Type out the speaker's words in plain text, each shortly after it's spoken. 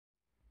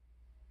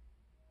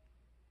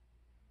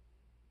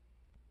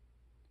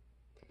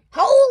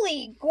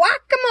holy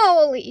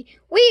guacamole.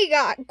 We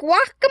got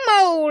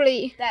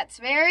guacamole. That's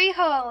very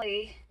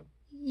holy.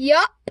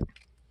 Yup.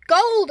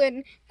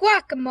 Golden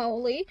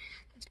guacamole.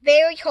 It's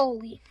very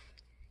holy.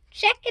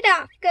 Check it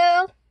off,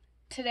 girl.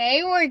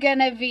 Today we're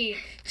gonna be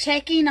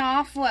checking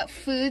off what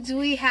foods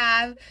we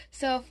have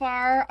so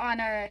far on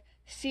our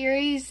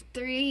Series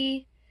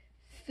 3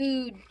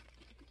 food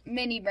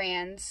mini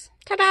brands.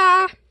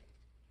 Ta-da!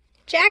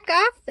 Check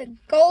off the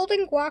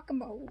golden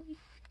guacamole.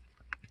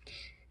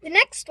 The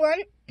next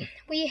one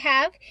we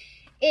have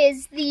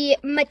is the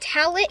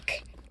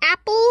metallic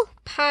apple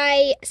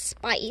pie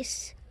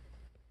spice.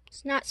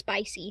 It's not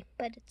spicy,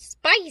 but it's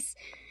spice.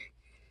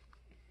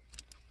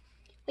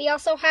 We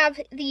also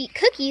have the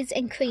cookies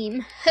and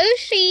cream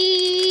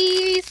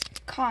Hershey's.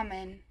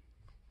 Common.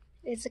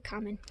 It's a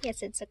common.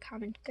 Yes, it's a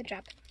common. Good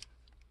job.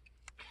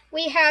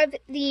 We have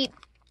the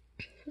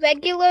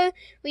regular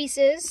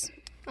Reese's,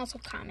 also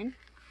common.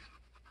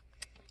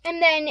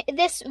 And then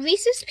this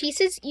Reese's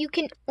Pieces, you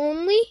can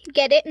only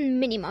get it in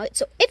Mini Mart.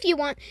 So if you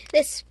want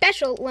this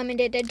special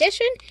limited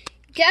edition,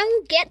 go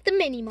get the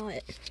Mini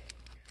Mart.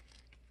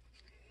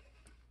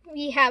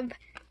 We have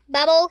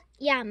Bubble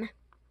Yum.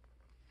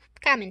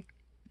 Common.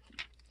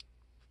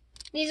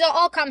 These are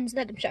all commons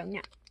that I'm showing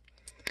now.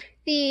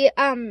 The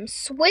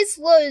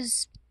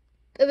Swizzlers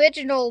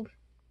original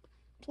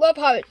Love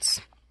Hearts.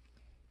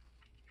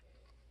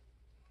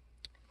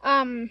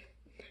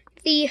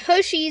 The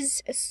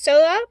Hershey's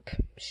syrup,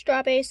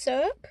 strawberry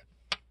syrup,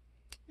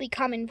 the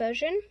common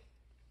version.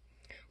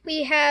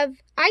 We have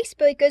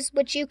icebreakers,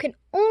 which you can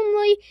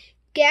only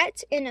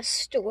get in a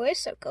store,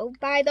 so go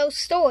buy those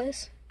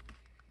stores.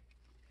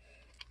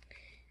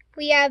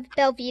 We have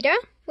Belvita,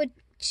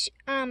 which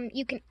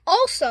you can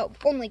also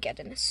only get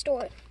in a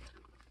store.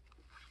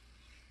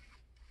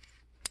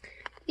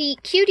 The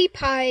Cutie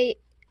Pie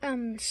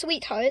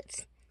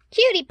Sweethearts.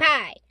 Cutie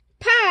Pie,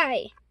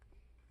 Pie,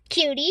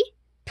 Cutie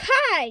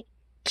Pie,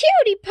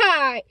 Cutie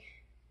Pie.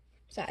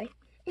 Sorry.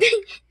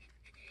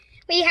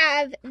 We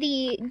have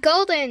the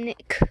Golden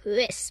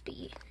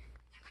Crispy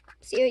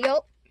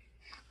cereal.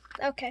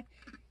 Okay,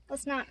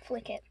 let's not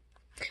flick it.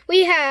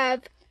 We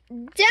have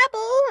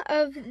double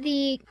of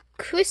the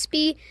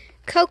crispy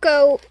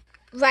cocoa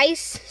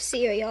rice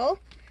cereal.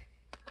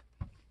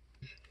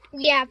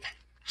 We have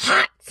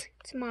hot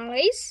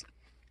tamales.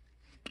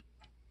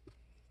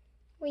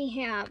 We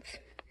have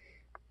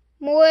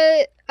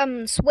more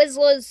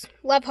Swizzlers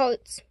Love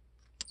Hearts.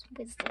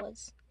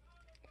 Swizzlers.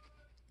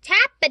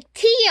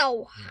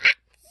 Tapatio hot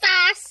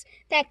sauce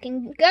that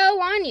can go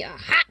on your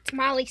hot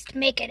tamales to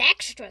make it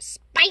extra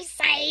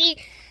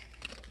spicy.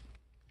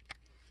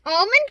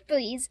 Almond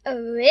Breeze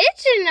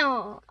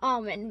original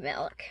almond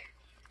milk.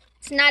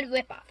 It's not a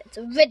ripoff, it's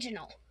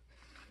original.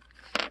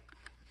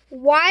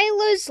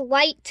 Weiler's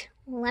Light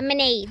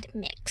Lemonade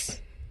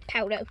Mix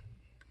powder.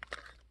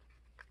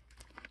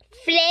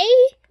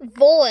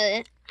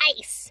 Flavor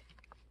Ice.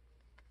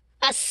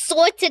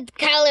 Assorted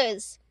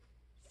colors.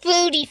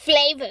 Fruity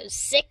flavors,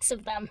 6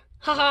 of them.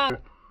 Haha.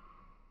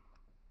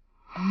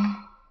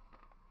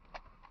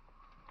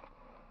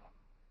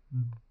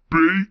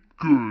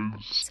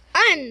 Bakers.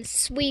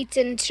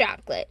 Unsweetened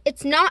chocolate.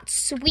 It's not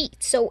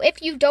sweet, so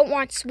if you don't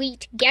want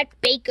sweet, get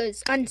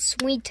Baker's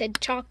unsweetened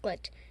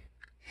chocolate.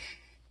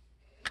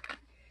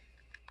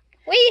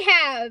 We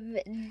have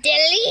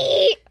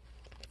Deli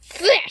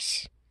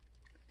Fresh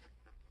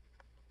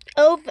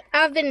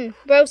oven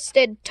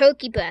roasted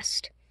turkey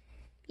breast.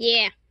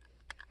 Yeah.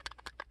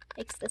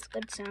 Makes this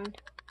good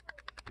sound.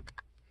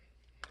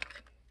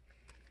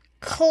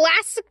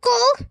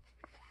 Classical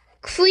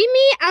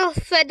creamy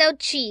Alfredo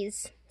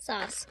cheese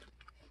sauce.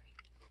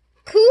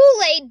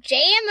 Kool-Aid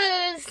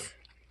jammers.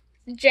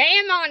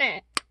 Jam on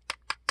it.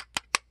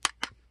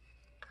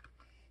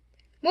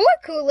 More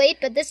Kool-Aid,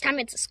 but this time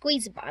it's a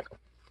squeeze bottle.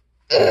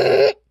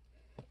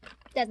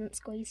 Doesn't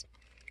squeeze.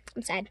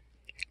 I'm sad.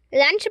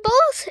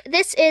 Lunchables.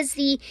 This is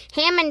the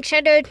ham and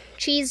cheddar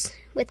cheese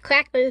with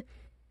cracker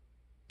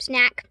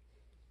snack.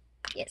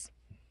 Yes.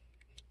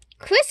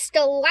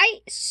 Crystal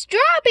Light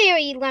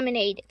Strawberry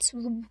Lemonade. It's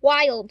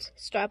wild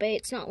strawberry.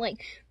 It's not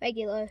like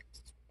regular.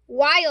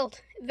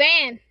 Wild.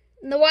 Van.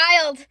 In the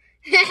wild.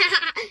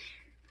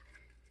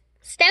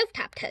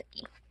 Stovetop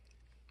turkey.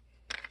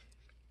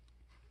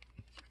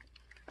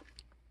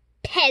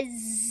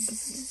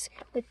 Pez.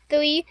 With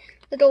 3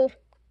 little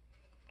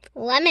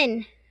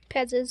lemon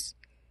pezzes.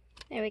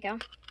 There we go.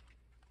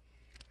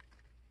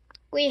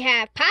 We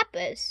have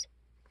poppers.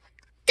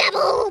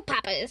 Double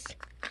poppers.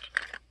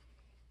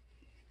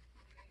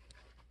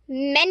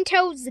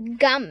 Mentos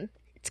gum.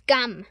 It's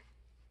gum.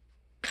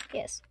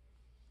 Yes.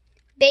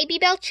 Baby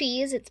Bell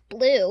cheese. It's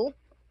blue.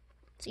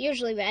 It's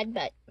usually red,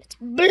 but it's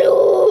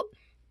blue.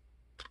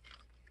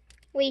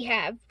 We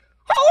have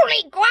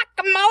holy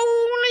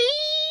guacamole.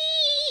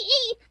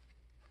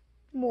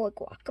 More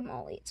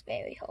guacamole. It's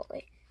very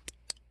holy.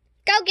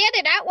 Go get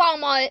it at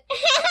Walmart.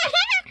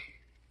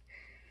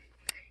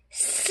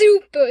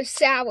 Super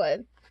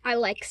sour. I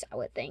like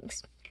sour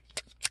things.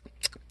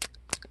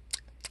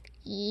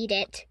 Eat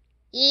it.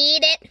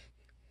 Eat it.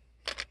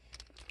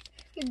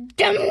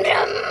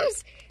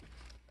 Dum-dums!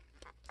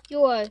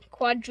 You're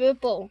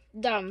quadruple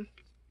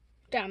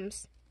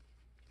dums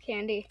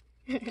candy.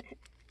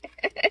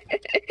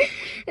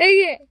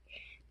 Okay.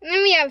 And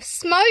then we have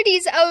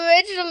Smarties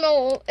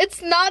Original.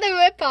 It's not a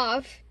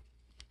ripoff.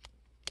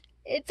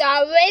 It's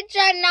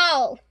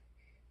original.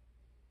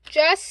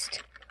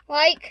 Just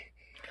like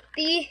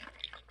the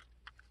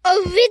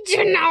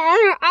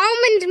original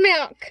almond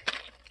milk.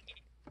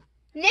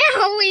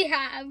 Now we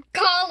have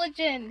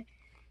collagen.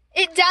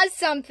 It does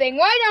something.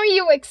 Why don't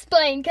you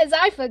explain? Because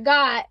I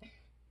forgot.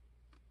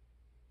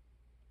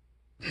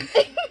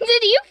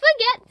 Did you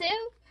forget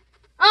too?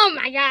 Oh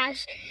my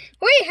gosh.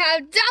 We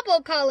have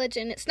double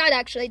collagen. It's not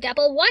actually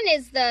double. One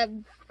is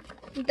the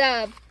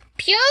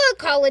pure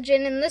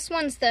collagen, and this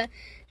one's the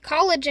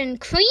collagen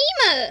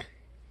creamer.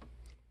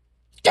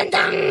 Dun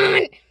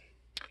dun!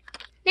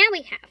 Now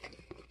we have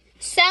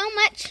so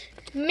much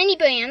mini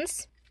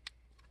brands.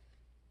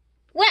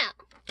 Well,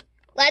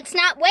 let's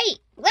not wait.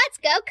 Let's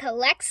go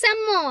collect some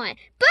more.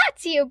 Brought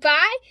to you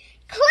by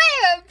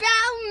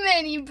Clairabel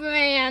Mini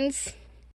Brands.